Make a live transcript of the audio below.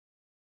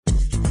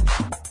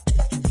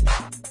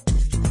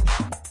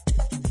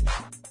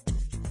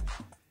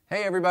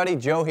Hey everybody,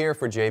 Joe here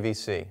for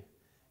JVC.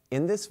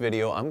 In this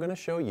video, I'm going to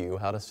show you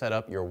how to set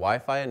up your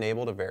Wi-Fi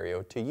enabled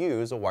Everio to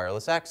use a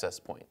wireless access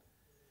point.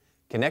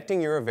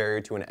 Connecting your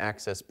Everio to an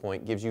access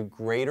point gives you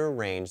greater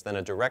range than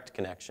a direct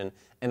connection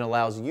and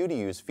allows you to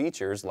use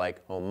features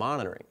like home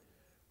monitoring,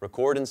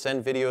 record and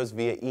send videos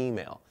via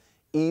email,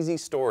 easy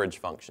storage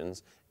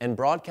functions, and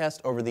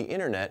broadcast over the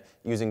internet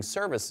using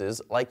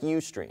services like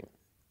Ustream.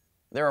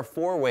 There are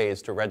 4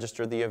 ways to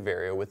register the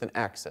Everio with an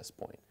access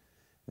point.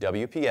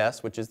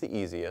 WPS, which is the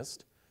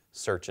easiest,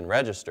 search and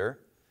register,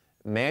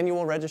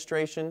 manual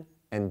registration,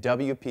 and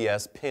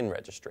WPS Pin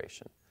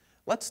Registration.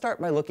 Let's start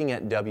by looking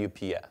at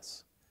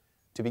WPS.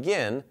 To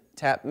begin,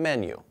 tap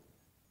Menu,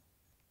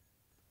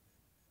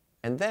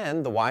 and then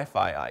the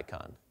Wi-Fi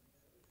icon.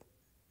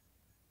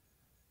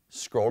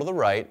 Scroll to the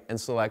right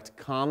and select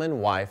Common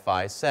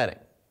Wi-Fi Setting.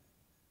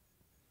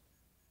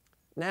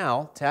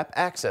 Now tap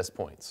Access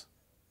Points,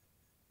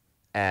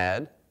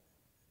 Add,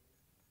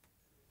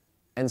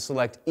 and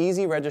select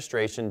Easy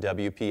Registration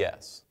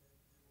WPS.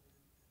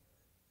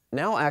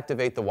 Now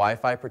activate the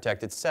Wi-Fi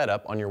protected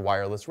setup on your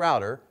wireless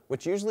router,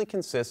 which usually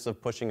consists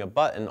of pushing a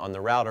button on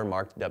the router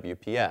marked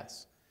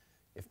WPS.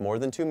 If more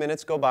than 2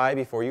 minutes go by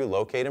before you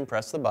locate and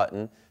press the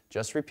button,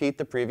 just repeat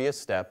the previous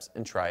steps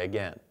and try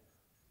again.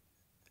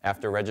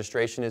 After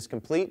registration is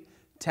complete,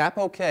 tap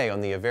OK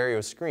on the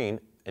Everio screen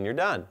and you're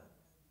done.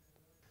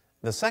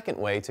 The second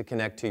way to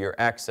connect to your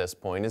access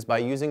point is by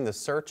using the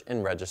search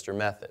and register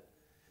method.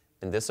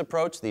 In this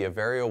approach, the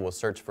Everio will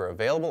search for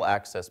available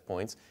access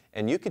points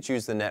and you could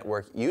choose the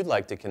network you'd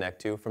like to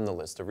connect to from the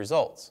list of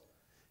results.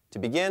 To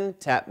begin,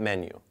 tap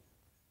Menu,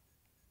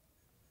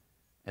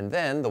 and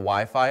then the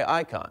Wi-Fi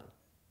icon.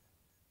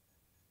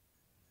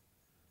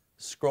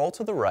 Scroll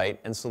to the right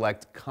and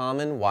select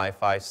Common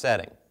Wi-Fi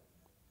Setting.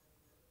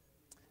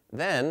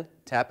 Then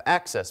tap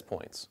Access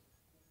Points,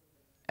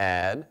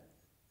 Add,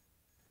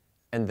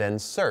 and then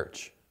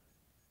Search.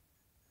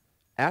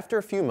 After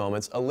a few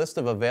moments, a list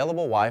of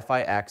available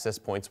Wi-Fi access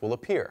points will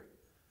appear.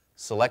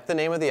 Select the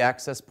name of the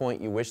access point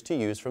you wish to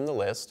use from the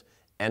list,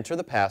 enter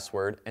the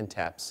password, and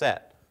tap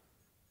Set.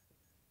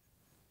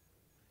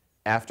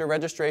 After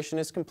registration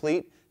is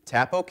complete,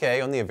 tap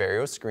OK on the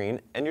Everio screen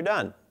and you're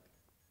done.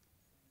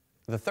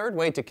 The third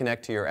way to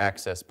connect to your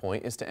access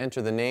point is to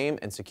enter the name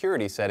and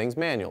security settings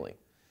manually.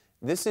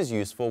 This is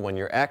useful when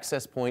your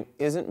access point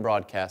isn't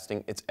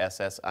broadcasting its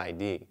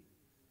SSID.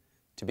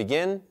 To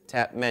begin,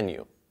 tap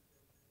Menu,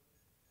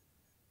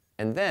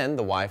 and then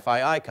the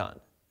Wi-Fi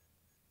icon.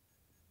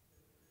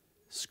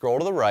 Scroll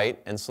to the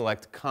right and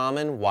select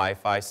Common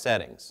Wi-Fi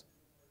Settings.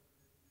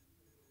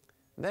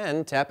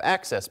 Then tap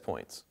Access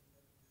Points,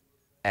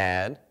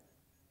 Add,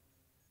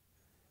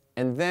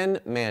 and then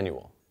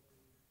Manual.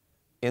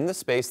 In the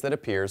space that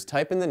appears,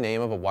 type in the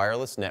name of a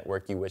wireless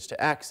network you wish to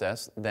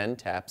access, then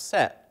tap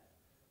Set.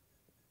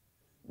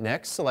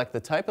 Next, select the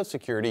type of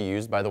security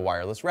used by the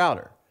wireless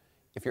router.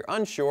 If you're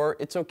unsure,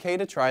 it's okay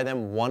to try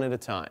them one at a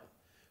time.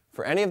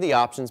 For any of the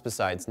options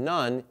besides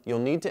None, you'll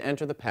need to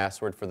enter the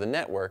password for the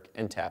network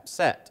and tap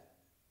Set.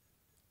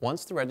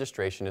 Once the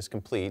registration is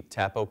complete,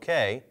 tap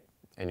OK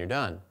and you're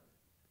done.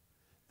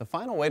 The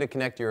final way to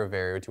connect your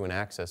Everio to an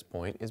access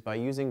point is by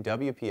using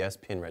WPS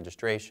Pin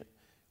Registration,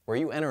 where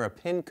you enter a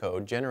PIN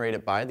code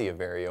generated by the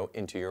Everio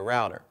into your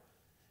router.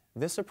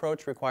 This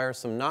approach requires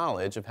some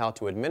knowledge of how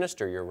to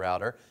administer your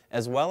router,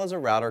 as well as a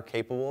router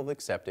capable of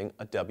accepting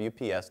a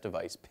WPS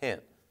device PIN.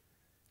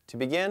 To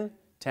begin,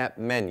 tap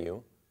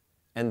Menu,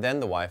 and then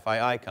the Wi-Fi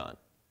icon.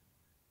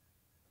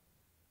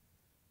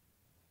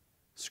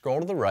 Scroll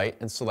to the right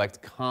and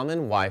select Common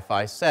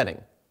Wi-Fi Setting.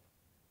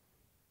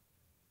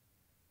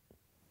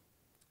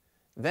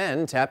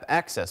 Then tap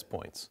Access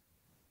Points,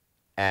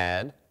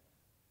 Add,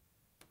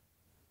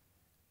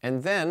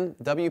 and then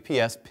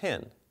WPS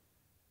Pin.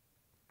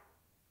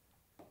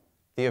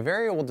 The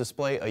Everio will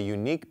display a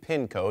unique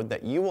PIN code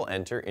that you will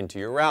enter into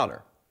your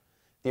router.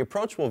 The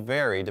approach will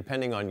vary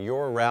depending on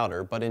your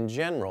router, but in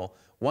general,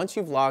 once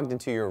you've logged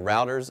into your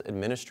router's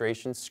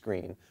administration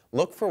screen,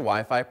 look for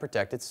Wi-Fi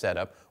Protected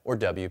Setup or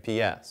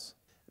WPS.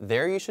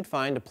 There you should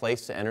find a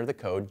place to enter the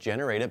code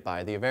generated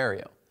by the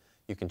Everio.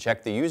 You can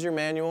check the user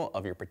manual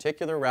of your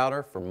particular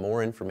router for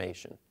more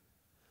information.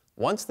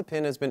 Once the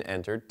PIN has been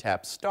entered,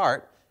 tap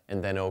Start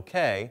and then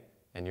OK,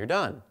 and you're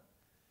done.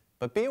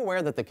 But be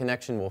aware that the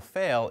connection will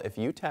fail if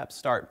you tap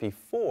Start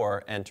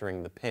before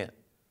entering the PIN.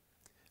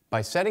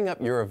 By setting up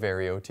your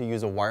Everio to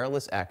use a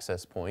wireless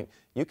access point,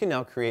 you can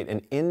now create an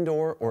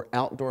indoor or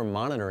outdoor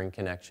monitoring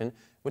connection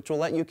which will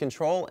let you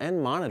control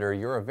and monitor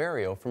your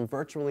Everio from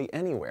virtually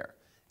anywhere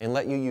and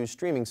let you use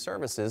streaming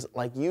services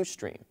like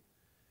Ustream.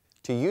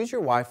 To use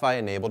your Wi-Fi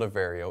enabled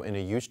Everio in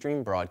a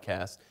Ustream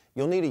broadcast,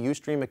 you'll need a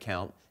Ustream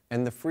account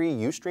and the free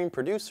Ustream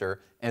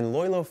Producer and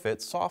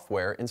LoyloFit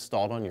software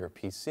installed on your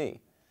PC.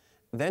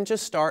 Then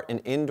just start an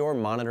indoor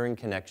monitoring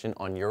connection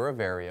on your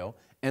Everio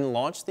and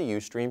launch the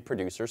Ustream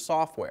Producer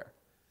software.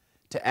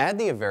 To add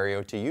the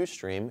Everio to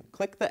Ustream,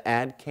 click the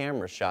Add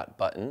Camera Shot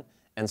button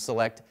and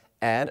select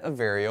Add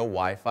Everio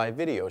Wi-Fi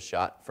Video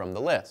Shot from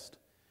the list.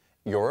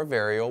 Your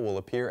Everio will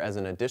appear as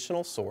an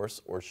additional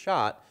source or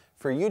shot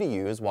for you to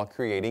use while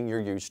creating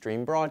your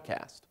Ustream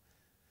broadcast.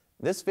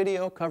 This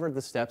video covered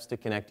the steps to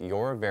connect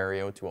your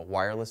Everio to a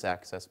wireless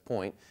access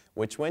point,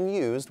 which when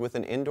used with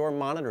an indoor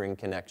monitoring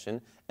connection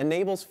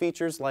enables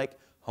features like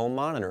home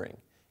monitoring,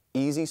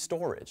 easy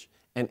storage,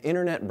 and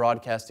internet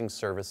broadcasting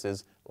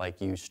services like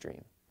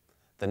Ustream.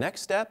 The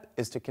next step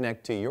is to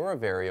connect to your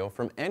Everio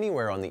from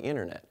anywhere on the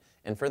internet,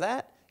 and for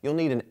that, you'll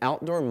need an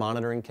outdoor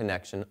monitoring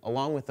connection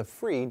along with a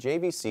free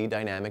JVC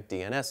Dynamic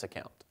DNS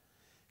account.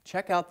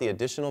 Check out the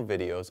additional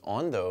videos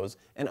on those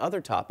and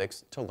other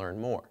topics to learn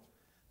more.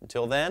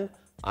 Until then,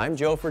 I'm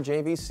Joe for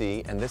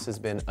JVC, and this has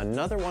been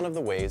another one of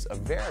the ways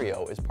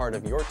Everio is part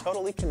of your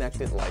totally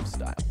connected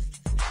lifestyle.